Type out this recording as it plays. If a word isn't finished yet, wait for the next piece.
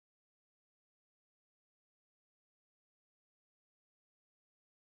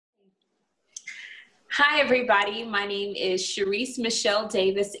Hi, everybody. My name is Cherise Michelle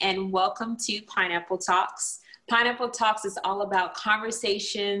Davis, and welcome to Pineapple Talks. Pineapple Talks is all about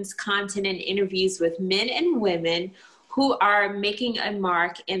conversations, content, and interviews with men and women who are making a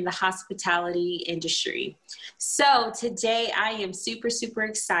mark in the hospitality industry. So today I am super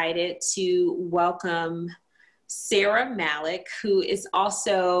excited to welcome Sarah Malik, who is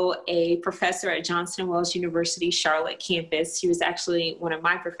also a professor at Johnson & Wales University, Charlotte campus. She was actually one of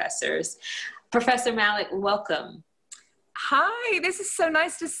my professors. Professor Malik, welcome. Hi, this is so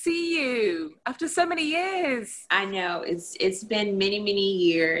nice to see you after so many years. I know it's been many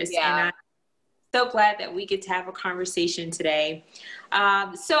years, Yeah. and I'm so glad that we get to have a conversation today.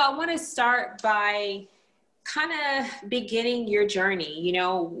 So I want to start by kind of beginning your journey. You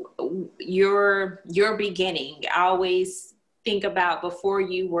know, your beginning. I always think about before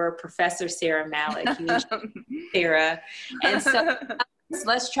you were Professor Sarah Malik, you were Sarah, and so.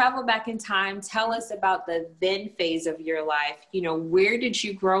 Let's travel back in time. Tell us about the then phase of your life. You know, where did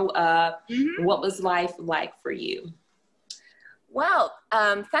you grow up? Mm-hmm. What was life like for you? Well,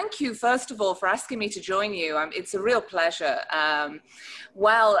 thank you, first of all, for asking me to join you. It's a real pleasure. I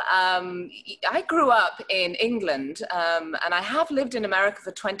grew up in England, and I have lived in America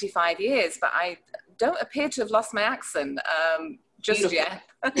for 25 years, but I don't appear to have lost my accent just yet.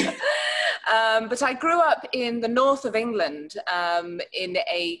 But I grew up in the north of England, in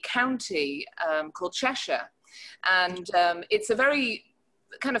a county called Cheshire. And it's a very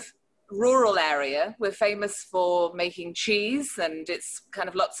kind of rural area. We're famous for making cheese, and it's kind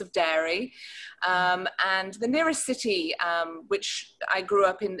of lots of dairy. And the nearest city, which I grew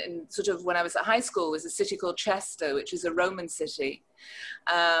up in sort of when I was at high school, was a city called Chester, which is a Roman city.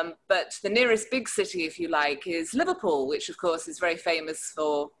 But the nearest big city, if you like, is Liverpool, which of course is very famous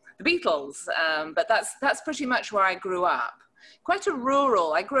for the Beatles. But that's pretty much where I grew up. Quite a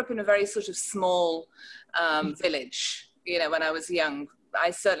rural. I grew up in a very sort of small village. You know, when I was young, I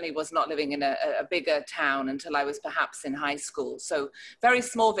certainly was not living in a bigger town until I was perhaps in high school. So very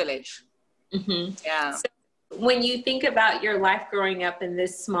small village. Mm-hmm. Yeah. So when you think about your life growing up in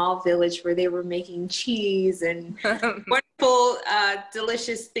this small village where they were making cheese and wonderful,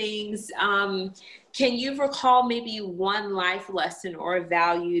 delicious things, can you recall maybe one life lesson or a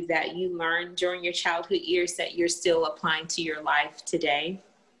value that you learned during your childhood years that you're still applying to your life today?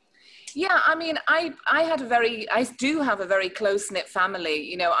 Yeah, I mean, I do have a very close-knit family.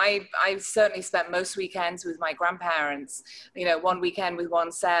 You know, I certainly spent most weekends with my grandparents, you know, one weekend with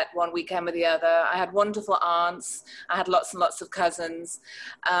one set, one weekend with the other. I had wonderful aunts. I had lots and lots of cousins.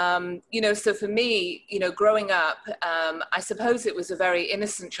 You know, so for me, you know, growing up, I suppose it was a very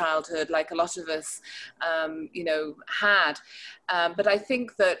innocent childhood, like a lot of us, you know, had. But I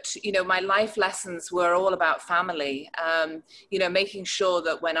think that, you know, my life lessons were all about family, you know, making sure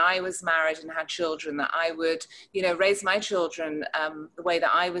that when I was married and had children, that I would, you know, raise my children the way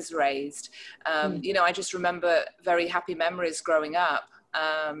that I was raised. You know, I just remember very happy memories growing up.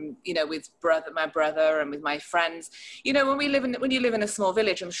 You know, with my brother and with my friends. You know, when you live in a small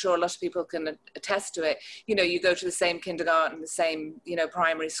village, I'm sure a lot of people can attest to it. You know, you go to the same kindergarten, the same, you know,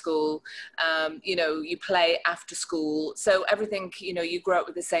 primary school. You know, you play after school. So everything, you know, you grow up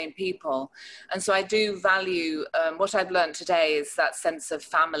with the same people. And so I do value what I've learned today is that sense of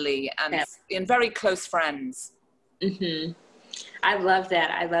family and very close friends. Mm-hmm. I love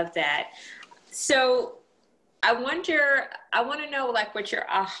that. So I want to know like what your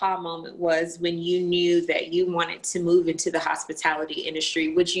aha moment was when you knew that you wanted to move into the hospitality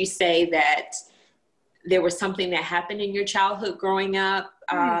industry. Would you say that there was something that happened in your childhood growing up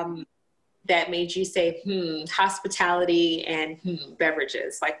that made you say, hospitality and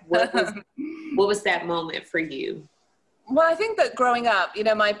beverages? Like what was that moment for you? Well, I think that growing up, you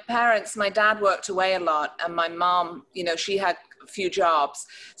know, my dad worked away a lot, and my mom, you know, she had a few jobs.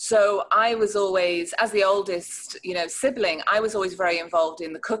 So I was always, as the oldest, you know, sibling, I was always very involved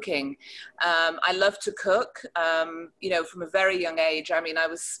in the cooking. I loved to cook, you know, from a very young age. I mean, I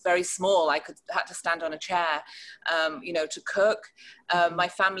was very small. I had to stand on a chair, you know, to cook. My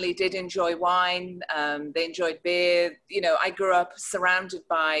family did enjoy wine. They enjoyed beer. You know, I grew up surrounded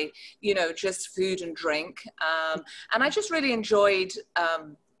by, you know, just food and drink. And I just really enjoyed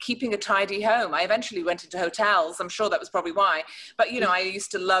keeping a tidy home. I eventually went into hotels. I'm sure that was probably why. But, you know, I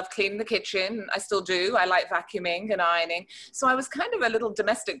used to love cleaning the kitchen. I still do. I like vacuuming and ironing. So I was kind of a little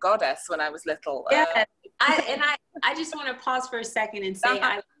domestic goddess when I was little. Yeah. I just want to pause for a second and say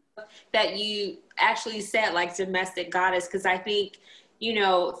I love that you actually said like domestic goddess, because I think you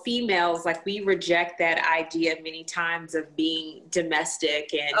know, females, like we reject that idea many times of being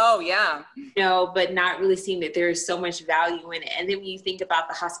domestic and, oh yeah, you know, but not really seeing that there is so much value in it. And then when you think about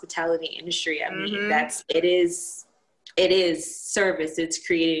the hospitality industry, I mean, it is service, it's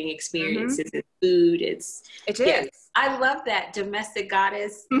creating experiences, it's food, it is. I love that domestic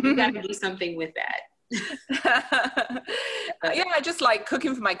goddess. You got to do something with that. Yeah, I just like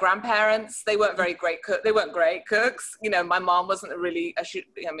cooking for my grandparents. They weren't very great cook. They weren't great cooks. You know, my mom wasn't really. She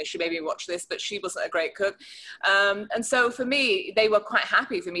made me watch this, but she wasn't a great cook. And so for me, they were quite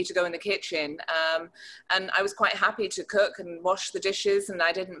happy for me to go in the kitchen, and I was quite happy to cook and wash the dishes, and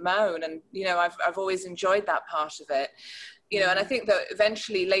I didn't moan. And you know, I've always enjoyed that part of it. You know, and I think that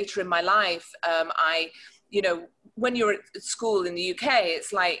eventually later in my life, you know, when you're at school in the UK,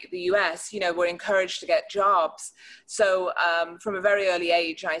 it's like the US, you know, we're encouraged to get jobs. So from a very early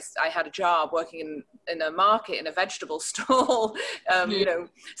age, I had a job working in a market, in a vegetable stall, you know,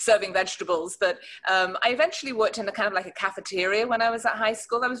 serving vegetables. But I eventually worked in a kind of like a cafeteria when I was at high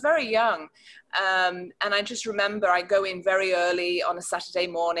school. I was very young. And I just remember I go in very early on a Saturday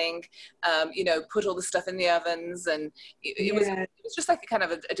morning, you know, put all the stuff in the ovens. And it was just like a kind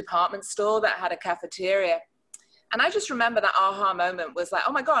of a department store that had a cafeteria. And I just remember that aha moment was like,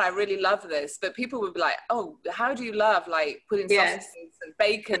 oh my God, I really love this. But people would be like, oh, how do you love like putting sausages and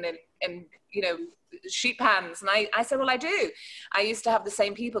bacon and, you know, sheet pans? And I said, well, I do. I used to have the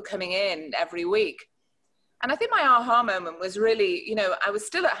same people coming in every week. And I think my aha moment was really, you know, I was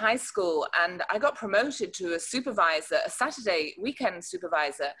still at high school and I got promoted to a supervisor, a Saturday weekend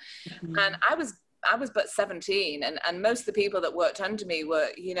supervisor. And I was but 17, and most of the people that worked under me were,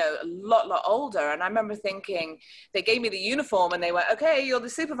 you know, a lot older. And I remember thinking, they gave me the uniform and they went, okay, you're the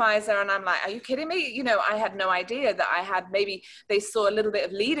supervisor. And I'm like, are you kidding me? You know, I had no idea that I had, maybe they saw a little bit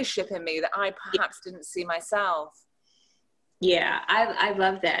of leadership in me that I perhaps didn't see myself. Yeah, I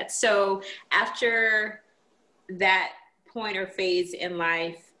love that. So after that point or phase in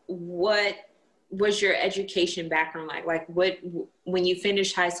life, what was your education background like? Like what, when you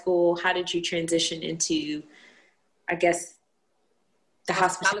finished high school, how did you transition into, I guess, the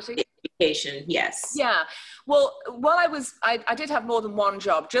hospitality education? Yes. Yeah. Well, while I did have more than one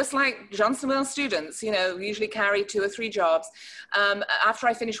job, just like Johnson Wales students, you know, usually carry 2 or 3 jobs. After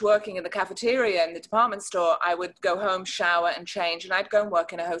I finished working in the cafeteria in the department store, I would go home, shower and change, and I'd go and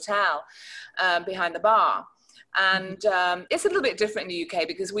work in a hotel behind the bar. And it's a little bit different in the UK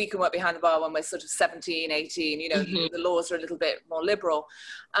because we can work behind the bar when we're sort of 17, 18, you know, the laws are a little bit more liberal.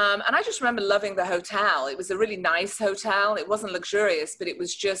 And I just remember loving the hotel. It was a really nice hotel. It wasn't luxurious, but it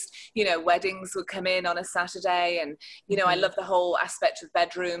was just, you know, weddings would come in on a Saturday. And, you know, I love the whole aspect of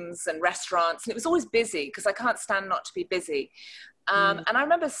bedrooms and restaurants. And it was always busy because I can't stand not to be busy. And I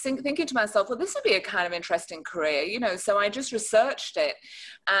remember thinking to myself, well, this would be a kind of interesting career, you know, so I just researched it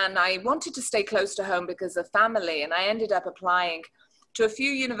and I wanted to stay close to home because of family. And I ended up applying to a few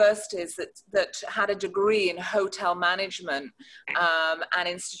universities that had a degree in hotel management and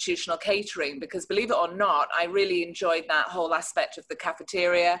institutional catering, because believe it or not, I really enjoyed that whole aspect of the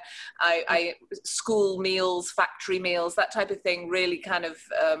cafeteria. School meals, factory meals, that type of thing really kind of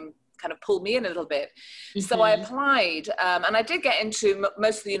pulled me in a little bit. So I applied and I did get into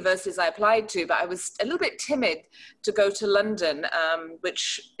most of the universities I applied to, but I was a little bit timid to go to London,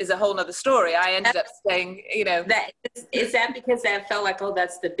 which is a whole nother story. I ended up staying, you know. Is that because that felt like, oh,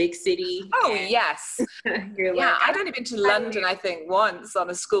 that's the big city? Oh, yes. You're yeah, like, I'd only been to London, I think, once on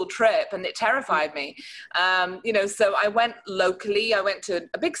a school trip, and it terrified me. You know, so I went locally. I went to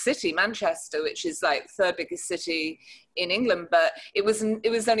a big city, Manchester, which is like the 3rd biggest city in England, but it was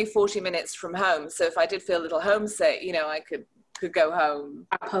only 40 minutes from home. So if I did feel a little homesick, you know, I could go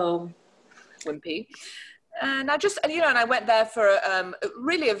home. Wimpy. And I just, you know, and I went there for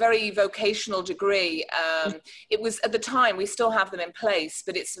really a very vocational degree. It was, at the time, we still have them in place,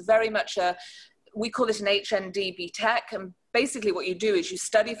 but it's very much we call it an HND BTEC. And basically what you do is you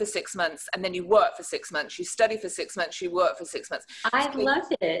study for 6 months and then you work for 6 months. You study for 6 months, you work for 6 months. I love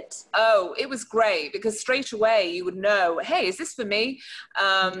it. Oh, it was great because straight away you would know, hey, is this for me?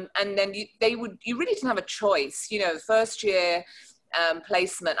 And then you really didn't have a choice. You know, first year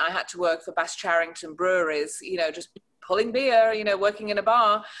placement, I had to work for Bass Charrington breweries, you know, just pulling beer, you know, working in a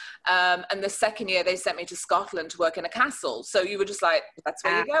bar. And the second year they sent me to Scotland to work in a castle. So you were just like, that's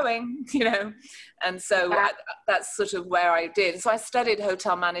where you're going, you know? And so that's sort of where I did. So I studied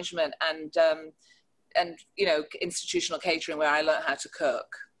hotel management and, you know, institutional catering, where I learned how to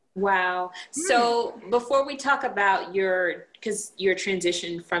cook. Wow. So before we talk about your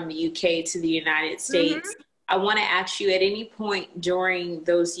transition from the UK to the United States, I want to ask you, at any point during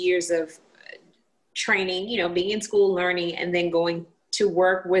those years of training, you know, being in school, learning, and then going to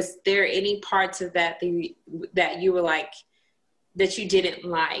work, was there any parts of that that you were like, that you didn't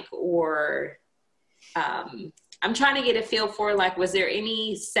like, or I'm trying to get a feel for, like, was there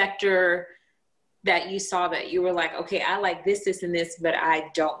any sector that you saw that you were like, okay, I like this, this, and this, but I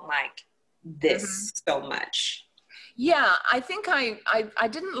don't like this so much? Yeah, I think I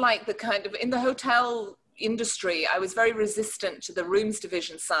didn't like the kind of, in the hotel industry, I was very resistant to the rooms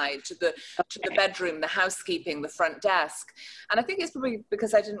division side, to the bedroom, the housekeeping, the front desk. And I think it's probably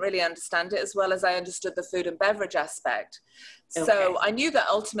because I didn't really understand it as well as I understood the food and beverage aspect. Okay. So I knew that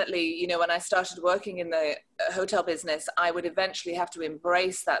ultimately, you know, when I started working in the hotel business, I would eventually have to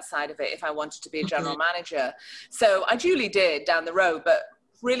embrace that side of it if I wanted to be a general manager. So I duly did down the road, but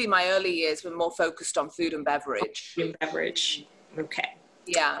really my early years were more focused on food and beverage. Food and beverage. Okay.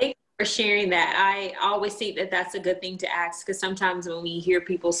 Yeah. Thank you for sharing that. I always think that that's a good thing to ask, because sometimes when we hear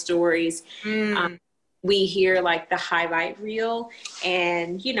people's stories, we hear like the highlight reel,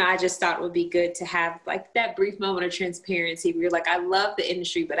 and, you know, I just thought it would be good to have like that brief moment of transparency where you're like, I love the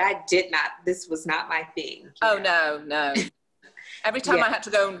industry, but this was not my thing. Oh, no. Every time I had to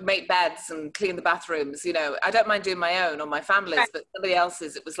go and make beds and clean the bathrooms, you know, I don't mind doing my own or my family's, but somebody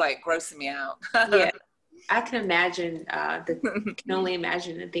else's, it was like grossing me out. Yeah, I can imagine, can only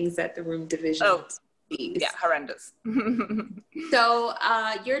imagine the things that the room division sees. Yeah, horrendous. So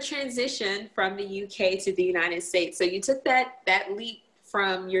your transition from the UK to the United States, so you took that leap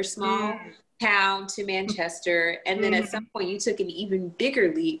from your small town to Manchester, and then at some point you took an even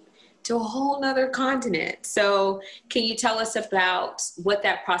bigger leap to a whole nother continent. So can you tell us about what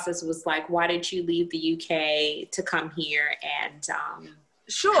that process was like? Why did you leave the UK to come here? And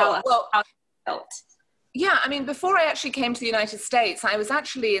sure. How it felt? Yeah, I mean, before I actually came to the United States, I was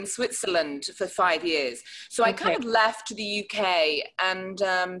actually in Switzerland for 5 years. So I kind of left the UK, and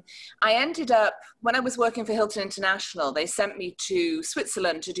I ended up, when I was working for Hilton International, they sent me to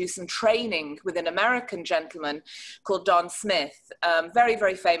Switzerland to do some training with an American gentleman called Don Smith, very,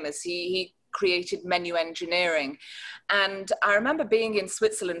 very famous. He created menu engineering. And I remember being in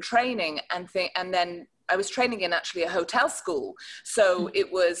Switzerland training, and then I was training in actually a hotel school. So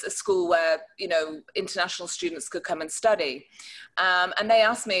it was a school where, you know, international students could come and study. And they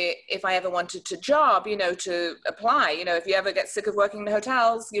asked me if I ever wanted to job, you know, to apply, you know, if you ever get sick of working in the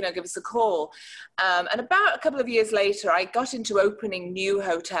hotels, you know, give us a call. And about a couple of years later, I got into opening new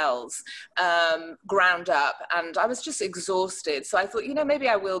hotels, ground up, and I was just exhausted. So I thought, you know, maybe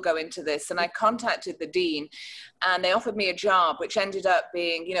I will go into this. And I contacted the dean, and they offered me a job, which ended up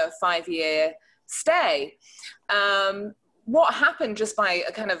being, you know, a 5-year stay. What happened just by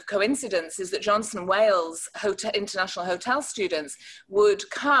a kind of coincidence is that Johnson & Wales international hotel students would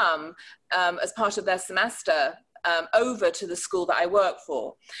come as part of their semester over to the school that I work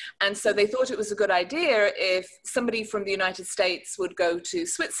for. And so they thought it was a good idea if somebody from the United States would go to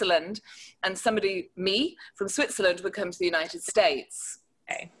Switzerland and me from Switzerland would come to the United States.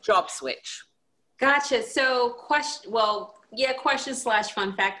 Okay. Job switch. Gotcha. So question/fun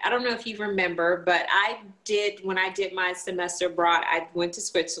fact. I don't know if you remember, but when I did my semester abroad, I went to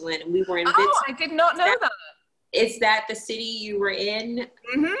Switzerland, and we were in I did not know that. Is that the city you were in?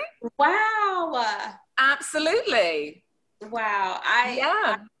 Mm-hmm. Wow. Absolutely. Wow.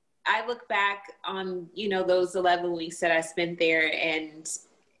 I look back on, you know, those 11 weeks that I spent there, and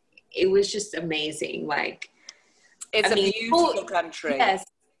it was just amazing. Like, it's a beautiful country. Yes.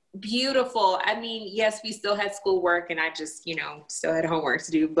 Beautiful. I mean, yes, we still had schoolwork, and I just, you know, still had homework to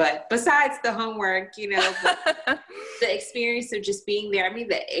do. But besides the homework, you know, the experience of just being there, I mean,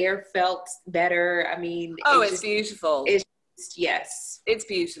 the air felt better. I mean, it's beautiful. Yes. It's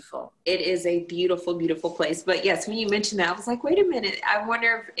beautiful. It is a beautiful, beautiful place. But yes, when you mentioned that, I was like, wait a minute. I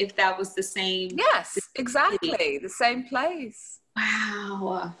wonder if that was the same. Yes, exactly. The same place.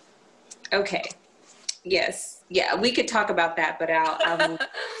 Wow. Okay. Yes. Yeah, we could talk about that, but I'll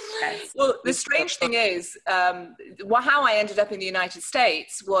Well, the strange thing is, how I ended up in the United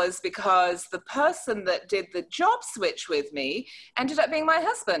States was because the person that did the job switch with me ended up being my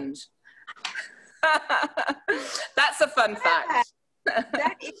husband. That's a fun fact.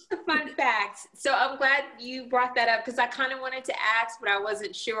 That is a fun fact. So I'm glad you brought that up, because I kind of wanted to ask, but I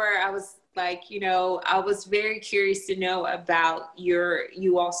wasn't sure. I was like, you know, I was very curious to know about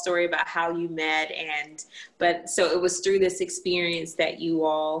you all story about how you met, but so it was through this experience that you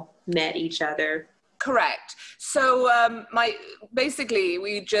all met each other. Correct. So basically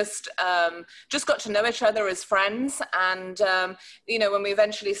we just got to know each other as friends, and you know, when we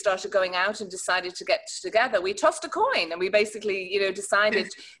eventually started going out and decided to get together, we tossed a coin, and we basically, you know, decided,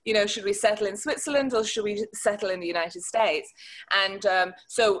 you know, should we settle in Switzerland or should we settle in the United States? And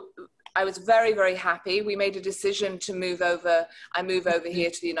so I was very, very happy. We made a decision to move over. I move over here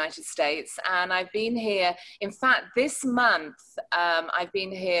to the United States, and I've been here. In fact, this month, I've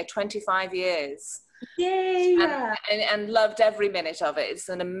been here 25 years. Yay! And loved every minute of it. It's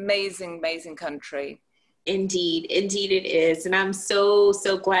an amazing, amazing country. Indeed it is. And I'm so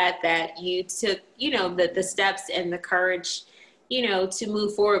glad that you took, the steps and the courage, to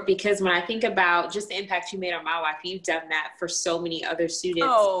move forward, because when I think about just the impact you made on my life, you've done that for so many other students.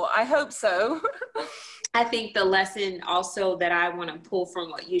 Oh, I hope so. I think the lesson also that I want to pull from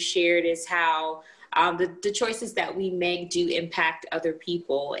what you shared is how the choices that we make do impact other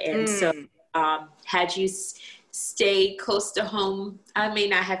people. And so had you stay close to home, I may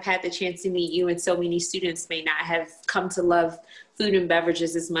not have had the chance to meet you, and so many students may not have come to love food and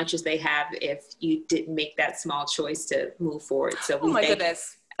beverages as much as they have if you didn't make that small choice to move forward. So oh my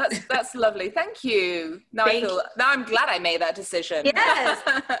goodness, that's lovely. Thank you. Now I'm glad I made that decision. Yes,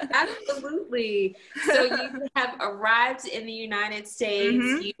 absolutely. So you have arrived in the United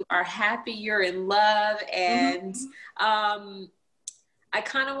States. You are happy. You're in love, and I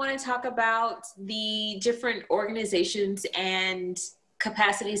kind of want to talk about the different organizations and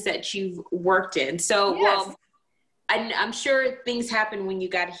capacities that you've worked in. So, well, I'm sure things happened when you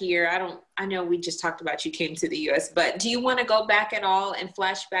got here. I know we just talked about you came to the US, but do you want to go back at all and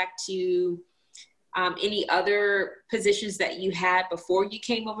flash back to any other positions that you had before you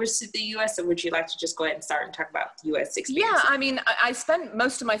came over to the US, or would you like to just go ahead and start and talk about US experience? Yeah, I mean, I spent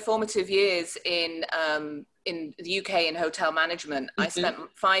most of my formative years in the UK in hotel management. I spent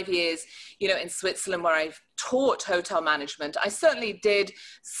 5 years, in Switzerland, where I've taught hotel management. I certainly did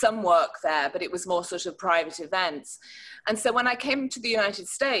some work there, but it was more sort of private events. And so when I came to the United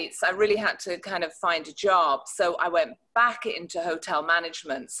States, I really had to kind of find a job. So I went back into hotel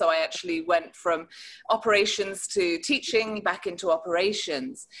management. So I actually went from operations to teaching back into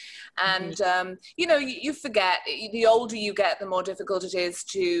operations. And, you forget, the older you get, the more difficult it is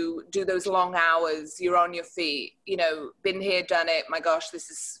to do those long hours. You're on your feet, been here, done it. My gosh,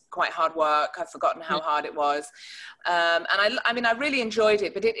 this is quite hard work. I've forgotten how hard it was. And I really enjoyed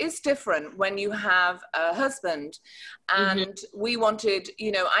it, but it is different when you have a husband. And we wanted,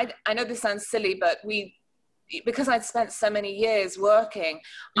 I know this sounds silly, but because I'd spent so many years working,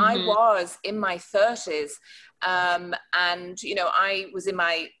 I was in my 30s. And, I was in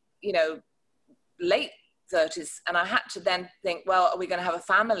my, late 30s, and I had to then think, well, are we going to have a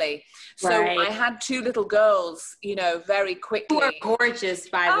family? So I had 2 little girls, very quickly. Who are gorgeous,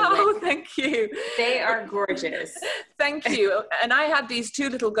 by the way. Oh, thank you. They are gorgeous. Thank you. And I had these 2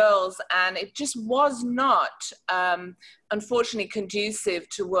 little girls, and it just was not, unfortunately, conducive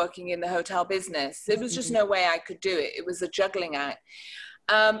to working in the hotel business. There was just no way I could do it. It was a juggling act.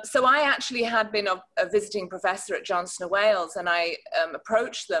 So I actually had been a visiting professor at Johnson & Wales, and I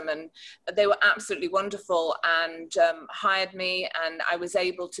approached them, and they were absolutely wonderful, and hired me, and I was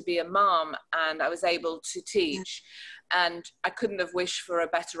able to be a mom, and I was able to teach, and I couldn't have wished for a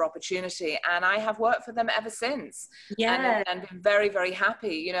better opportunity, and I have worked for them ever since, and been very, very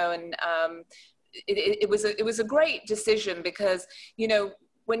happy, and it was a great decision, because,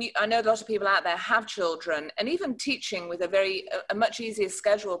 I know a lot of people out there have children, and even teaching with a much easier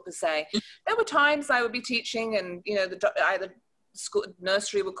schedule per se. There were times I would be teaching, and either school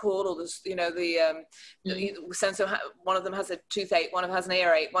nursery would call, or one of them has a toothache, one of them has an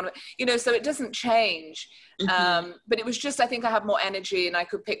earache, so it doesn't change. But it was just, I think I have more energy, and I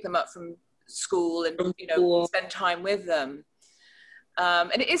could pick them up from school and spend time with them.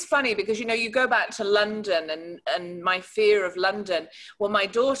 And it is funny because, you go back to London and my fear of London. Well, my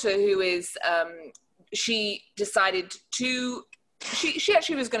daughter, who is, she decided she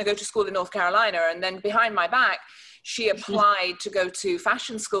actually was going to go to school in North Carolina. And then behind my back, she applied to go to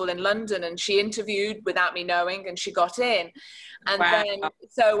fashion school in London, and she interviewed without me knowing, and she got in. And then,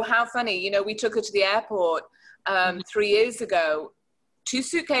 so how funny, we took her to the airport 3 years ago, 2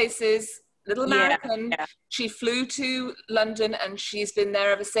 suitcases, little American. She flew to London, and she's been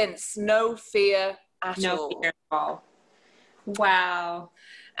there ever since. No fear at all. No fear at all. Wow.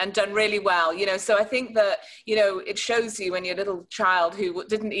 And done really well, so I think that, it shows you when you're a little child who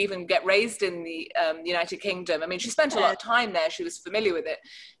didn't even get raised in the United Kingdom. I mean, she spent a lot of time there. She was familiar with it.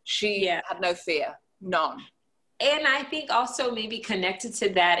 She had no fear, none. And I think also maybe connected to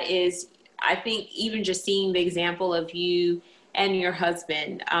that is, I think even just seeing the example of you and your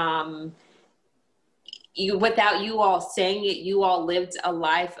husband, without you all saying it, you all lived a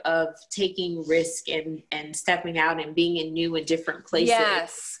life of taking risk and stepping out and being in new and different places.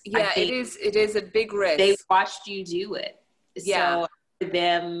 Yes. Yeah, it is a big risk. They watched you do it. Yeah. So for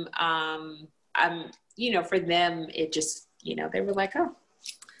them, for them, it just, they were like, oh,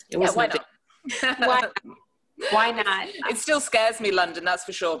 It was why no big. not? Why, why not? It still scares me, London, that's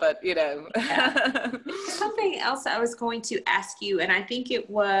for sure, but you know. Yeah. Something else I was going to ask you, and I think it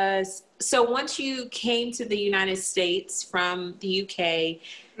was, so once you came to the United States from the UK,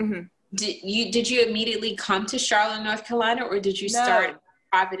 Mm-hmm. did you immediately come to Charlotte, North Carolina, or did you No. start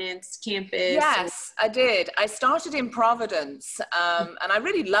Providence campus? Yes, I did. I started in Providence, and I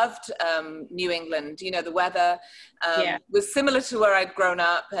really loved New England. You know, the weather was similar to where I'd grown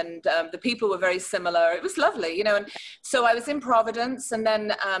up, and the people were very similar. It was lovely, you know. And so I was in Providence, and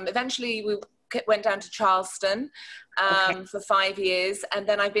then eventually we went down to Charleston for 5 years, and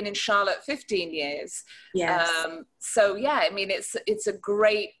then I've been in Charlotte 15 years. Yes. So yeah, I mean, it's a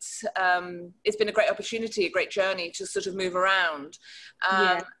great, it's been a great opportunity, a great journey to sort of move around.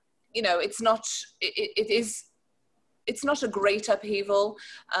 You know, it's not a great upheaval.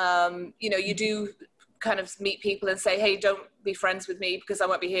 You know, you do kind of meet people and say, hey, don't be friends with me because I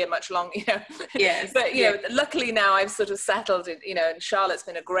won't be here much longer, you know. Yes. But, you know, luckily now I've sort of settled in, you know, and Charlotte's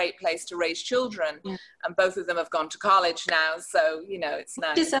been a great place to raise children. And both of them have gone to college now. So, you know, it's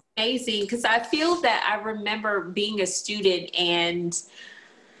nice. It's amazing because I feel that I remember being a student, and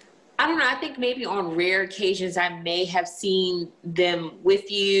I don't know, I think maybe on rare occasions I may have seen them with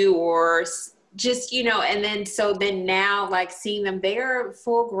you or just, you know, and then so then now like seeing them, they're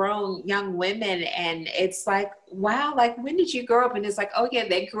full grown young women, and it's like, wow, like when did you grow up? And it's like, oh yeah,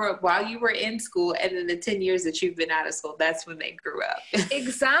 they grew up while you were in school, and then the 10 years that you've been out of school, that's when they grew up.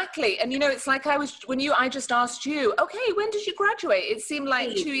 Exactly. And you know, it's like I just asked you, okay, when did you graduate? It seemed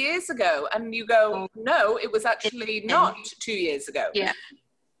like 2 years ago, and you go, no, it was actually not 2 years ago. Yeah.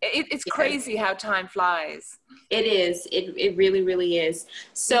 It's crazy how time flies. It is. It really, really is.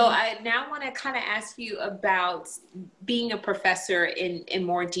 So I now want to kind of ask you about being a professor in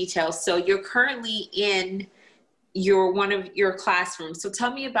more detail. So you're currently in one of your classrooms. So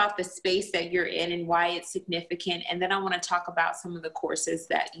tell me about the space that you're in and why it's significant. And then I want to talk about some of the courses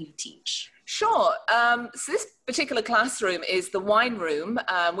that you teach. Sure. So this particular classroom is the wine room.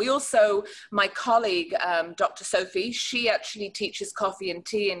 We also, my colleague, Dr. Sophie, she actually teaches coffee and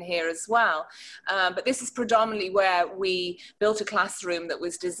tea in here as well. But this is predominantly where we built a classroom that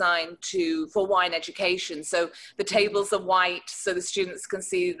was designed for wine education. So the tables are white, so the students can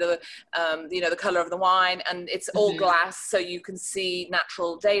see the, you know, the color of the wine, and it's all glass, so you can see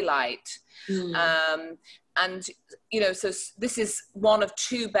natural daylight. And, you know, so this is one of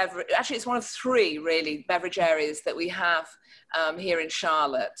two beverage, actually it's one of three really beverage areas that we have here in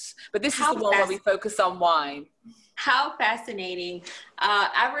Charlotte. But this is the one where we focus on wine. How fascinating.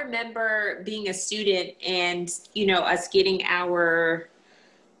 I remember being a student and, you know, us getting our,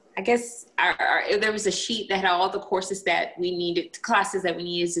 I guess there was a sheet that had all the courses that we needed, classes that we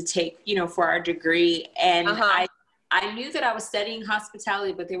needed to take, you know, for our degree. And I knew that I was studying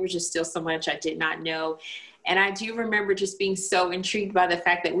hospitality, but there was just still so much I did not know. And I do remember just being so intrigued by the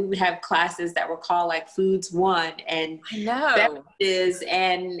fact that we would have classes that were called like Foods 1 and beverages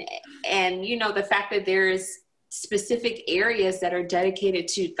and, you know, the fact that there's specific areas that are dedicated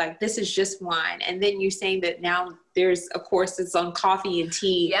to like, this is just wine. And then you're saying that now there's a course that's on coffee and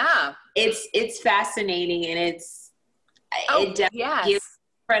tea. Yeah. It's fascinating, and it definitely gives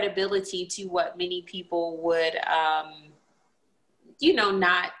credibility to what many people would, you know,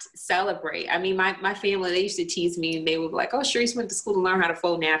 not celebrate. I mean, my family, they used to tease me and they would be like, oh, Cherise went to school to learn how to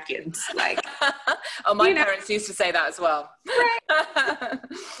fold napkins. Like, oh, my parents used to say that as well.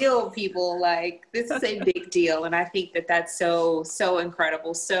 Still people like, this is a big deal. And I think that that's so, so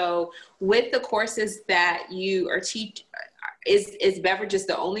incredible. So with the courses that you are teaching, is beverages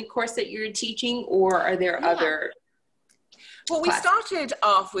the only course that you're teaching, or are there other? Well, we started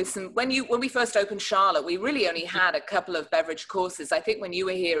off with some, when we first opened Charlotte, we really only had a couple of beverage courses. I think when you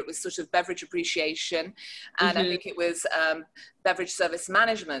were here, it was sort of beverage appreciation, and I think it was beverage service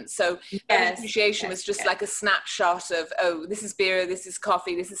management. So beverage appreciation was just like a snapshot of, oh, this is beer, this is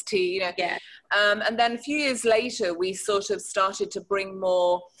coffee, this is tea, you know. And then a few years later, we sort of started to bring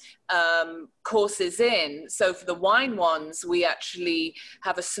more courses in. So for the wine ones, we actually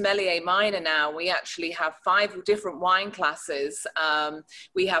have a sommelier minor now. We actually have 5 different wine classes.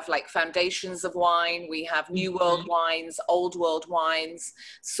 We have like foundations of wine, we have new world wines, old world wines,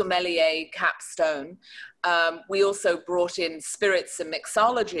 sommelier, capstone. We also brought in spirits and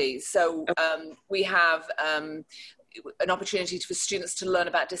mixology. So we have an opportunity for students to learn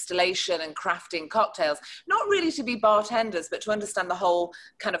about distillation and crafting cocktails, not really to be bartenders, but to understand the whole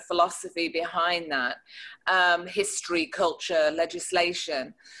kind of philosophy behind that, history, culture,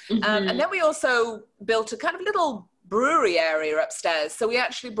 legislation. And then we also built a kind of little brewery area upstairs. So we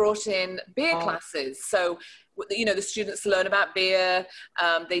actually brought in beer classes. So, you know, the students learn about beer.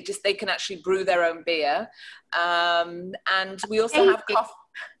 They can actually brew their own beer. And we also have coffee.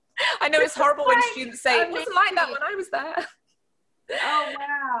 I know it's horrible when students say, it wasn't like that when I was there. Oh,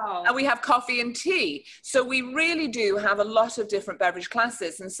 wow. And we have coffee and tea. So we really do have a lot of different beverage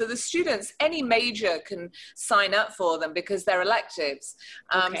classes. And so the students, any major can sign up for them because they're electives.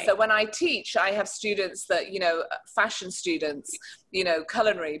 So when I teach, I have students that, you know, fashion students, you know,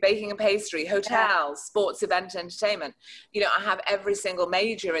 culinary, baking and pastry, hotels, sports, event, entertainment. You know, I have every single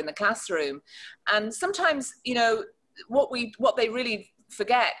major in the classroom. And sometimes, you know, what they really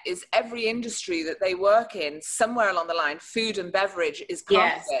forget is every industry that they work in, somewhere along the line, food and beverage is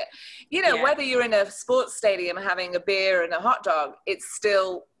part of it. You know, whether you're in a sports stadium having a beer and a hot dog, it's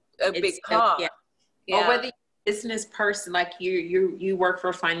still a big part. Or whether you're a business person, like you work for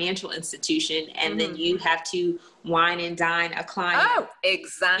a financial institution, and then you have to wine and dine a client. Oh,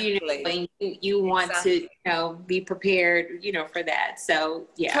 exactly. You know, you want to, you know, be prepared, you know, for that. So,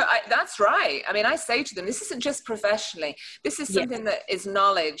 yeah. So that's right. I mean, I say to them, this isn't just professionally. This is something that is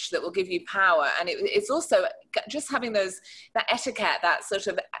knowledge that will give you power. And it's also just having that etiquette, that sort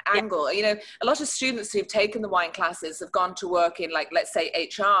of angle. You know, a lot of students who've taken the wine classes have gone to work in, like, let's say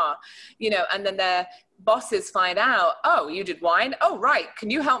HR, you know, and then they're bosses find out, oh, you did wine, oh right, can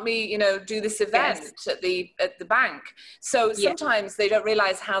you help me, you know, do this event at the bank? So sometimes they don't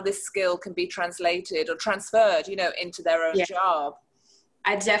realize how this skill can be translated or transferred, you know, into their own job.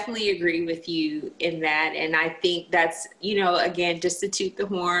 I definitely agree with you in that. And I think that's, you know, again, just to toot the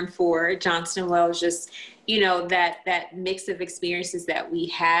horn for Johnson & Wales, just, you know, that mix of experiences that we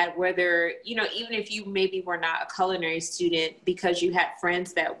had, whether, you know, even if you maybe were not a culinary student, because you had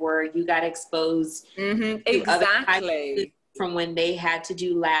friends that were, you got exposed exactly from when they had to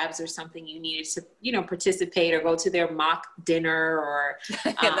do labs or something, you needed to, you know, participate or go to their mock dinner or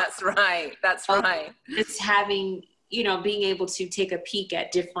that's right. Just having, you know, being able to take a peek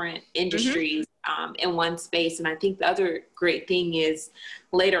at different industries in one space. And I think the other great thing is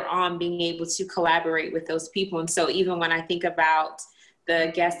later on being able to collaborate with those people. And so even when I think about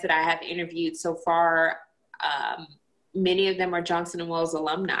the guests that I have interviewed so far, many of them are Johnson & Wales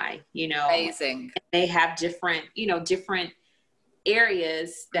alumni, you know. Amazing. They have different, you know, different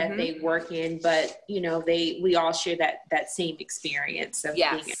areas that they work in, but, you know, we all share that same experience of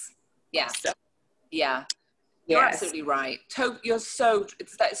being. So, You're absolutely right.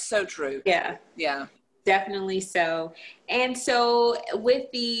 That's so true. Yeah. Definitely so. And so with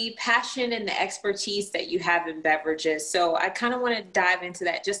the passion and the expertise that you have in beverages, so I kind of want to dive into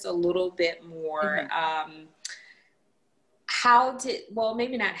that just a little bit more.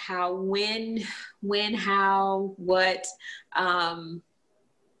 Maybe not how, when, how, what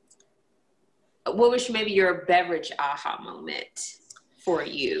was maybe your beverage aha moment for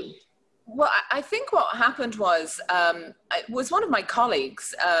you? Well, I think what happened was one of my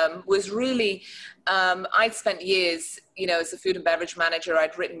colleagues was really, I'd spent years, you know, as a food and beverage manager.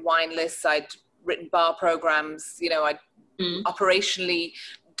 I'd written wine lists, I'd written bar programs, you know, I'd operationally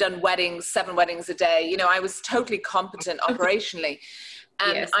done weddings, 7 weddings a day. You know, I was totally competent operationally.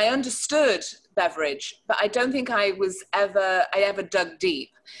 And I understood beverage, but I don't think I ever dug deep.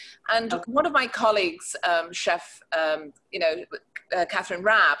 And one of my colleagues, chef, you know, Catherine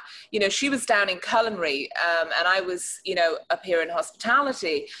Rabb, you know, she was down in culinary and I was, you know, up here in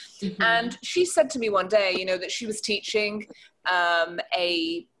hospitality. And she said to me one day, you know, that she was teaching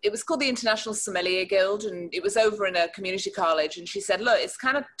it was called the International Sommelier Guild, and it was over in a community college. And she said, look, it's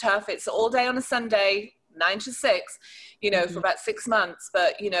kind of tough. It's all day on a Sunday, 9 to 6, you know, for about 6 months.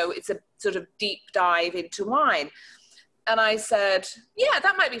 But, you know, it's a sort of deep dive into wine. And I said, yeah,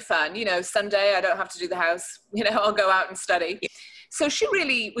 that might be fun. You know, Sunday, I don't have to do the house. You know, I'll go out and study. So she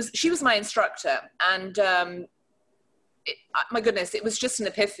was my instructor. And my goodness, it was just an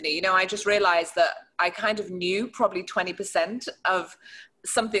epiphany. You know, I just realized that I kind of knew probably 20% of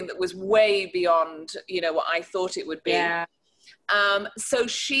something that was way beyond, you know, what I thought it would be. So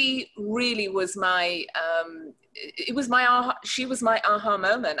she really was she was my aha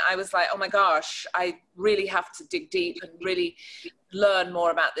moment. I was like, oh my gosh, I really have to dig deep and really learn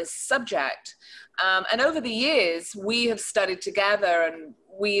more about this subject. And over the years, we have studied together and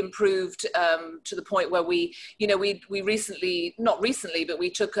we improved to the point where we recently, not recently, but we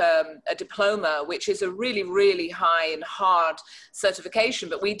took a diploma, which is a really, really high and hard certification,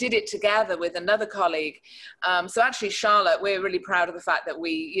 but we did it together with another colleague. So actually, Charlotte, we're really proud of the fact that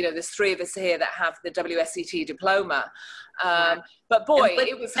there's 3 of us here that have the WSET diploma. But boy,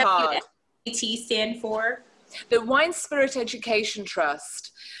 it was hard. WSET stand for? The Wine Spirit Education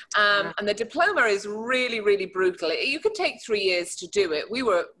Trust. And the diploma is really, really brutal. You could take 3 years to do it. We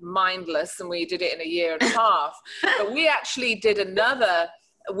were mindless and we did it in a year and a half. But we actually did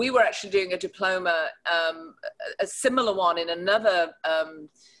we were actually doing a diploma, a similar one in another,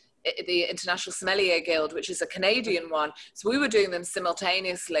 the International Sommelier Guild, which is a Canadian one. So we were doing them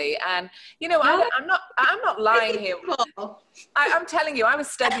simultaneously. And, you know, I'm not lying here. I'm telling you, I was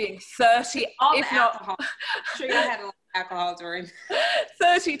studying 30, if not, alcohol. I'm sure you had a lot of alcohol during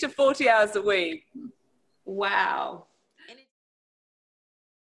 30 to 40 hours a week. Wow.